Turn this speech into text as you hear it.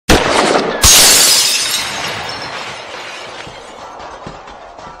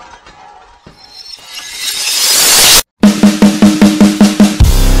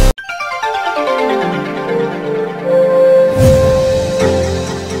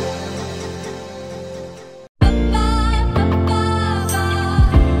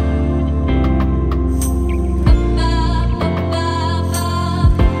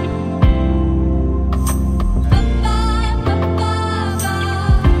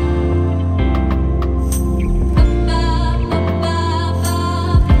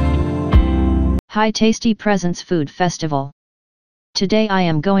Hi Tasty Presents Food Festival. Today I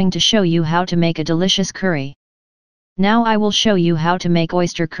am going to show you how to make a delicious curry. Now I will show you how to make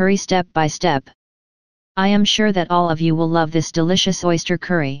oyster curry step by step. I am sure that all of you will love this delicious oyster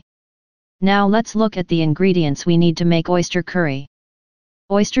curry. Now let's look at the ingredients we need to make oyster curry.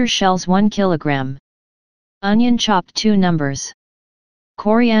 Oyster shells 1 kg. Onion chopped 2 numbers.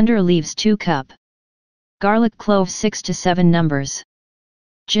 Coriander leaves 2 cup. Garlic cloves 6 to 7 numbers.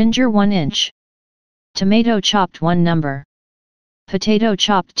 Ginger 1 inch. Tomato chopped 1 number. Potato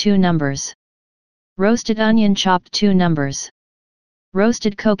chopped 2 numbers. Roasted onion chopped 2 numbers.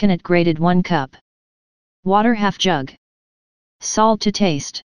 Roasted coconut grated 1 cup. Water half jug. Salt to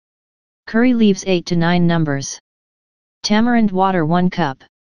taste. Curry leaves 8 to 9 numbers. Tamarind water 1 cup.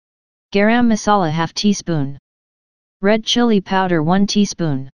 Garam masala half teaspoon. Red chili powder 1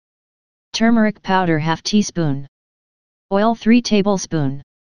 teaspoon. Turmeric powder half teaspoon. Oil 3 tablespoon.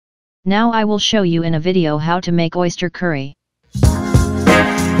 Now I will show you in a video how to make oyster curry.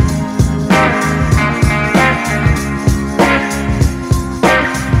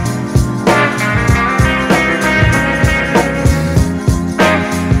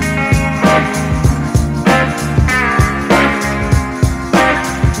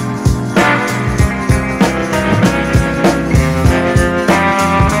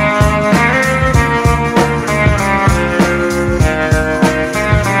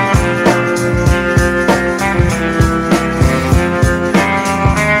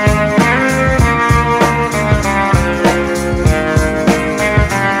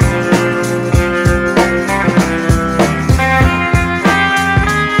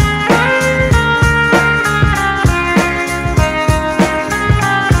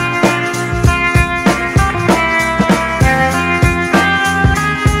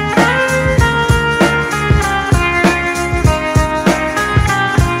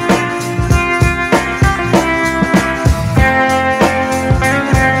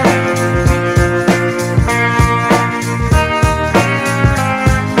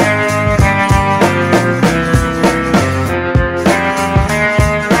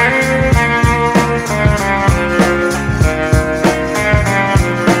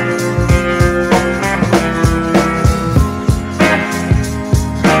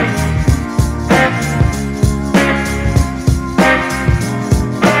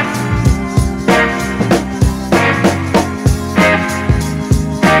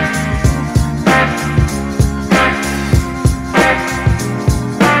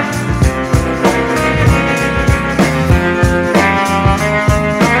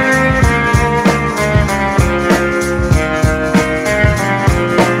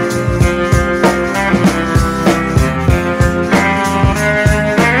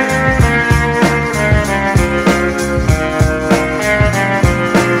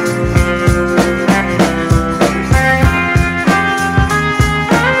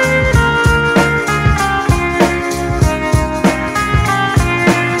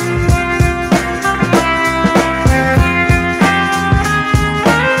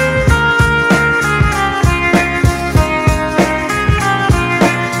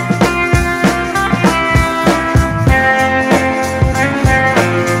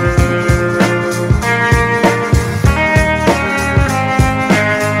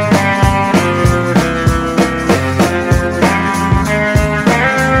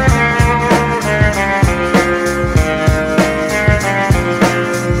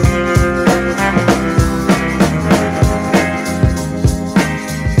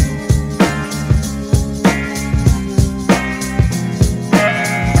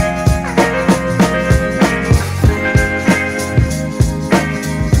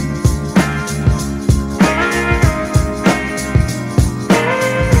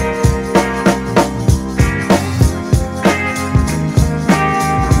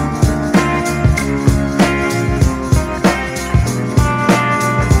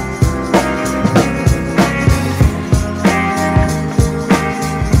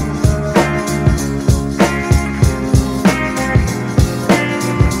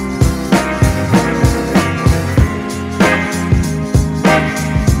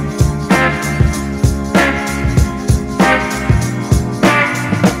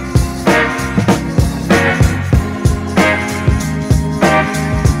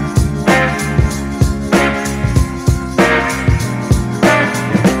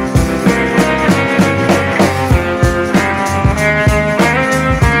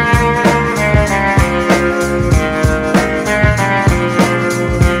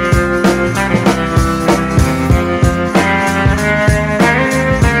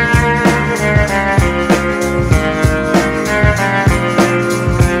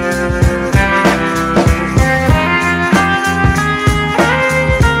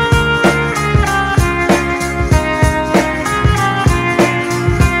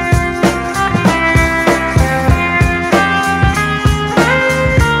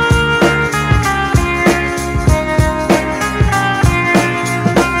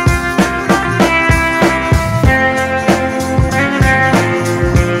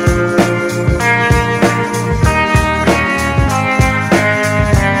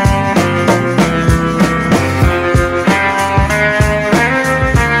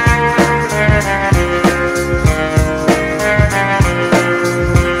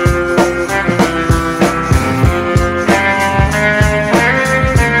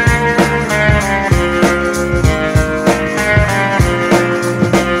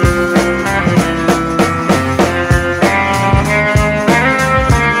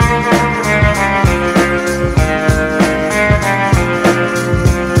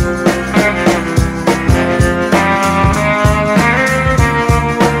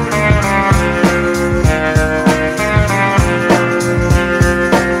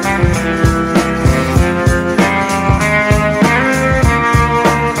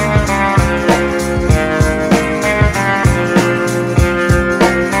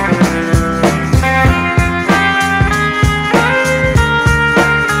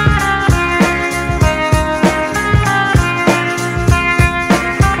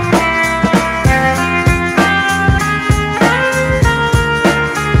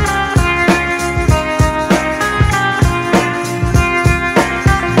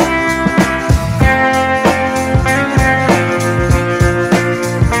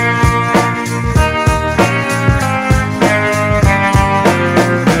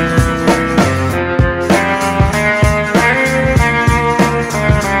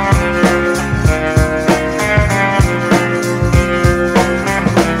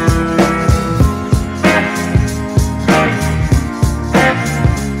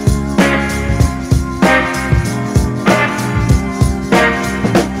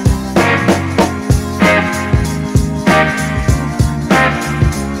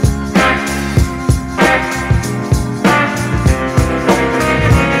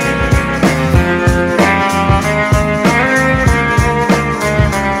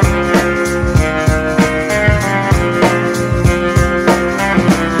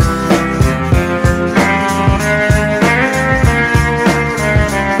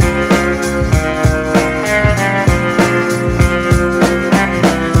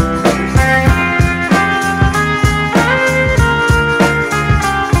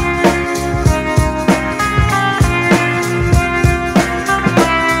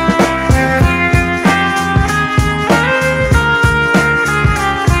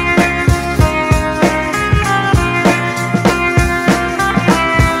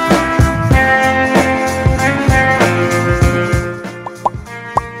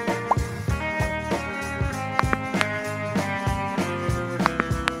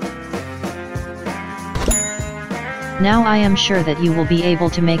 Now I am sure that you will be able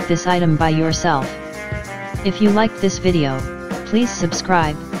to make this item by yourself. If you liked this video, please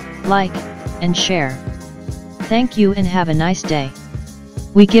subscribe, like, and share. Thank you and have a nice day.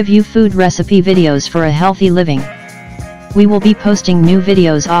 We give you food recipe videos for a healthy living. We will be posting new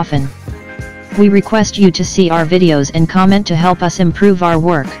videos often. We request you to see our videos and comment to help us improve our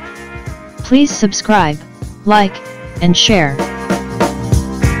work. Please subscribe, like, and share.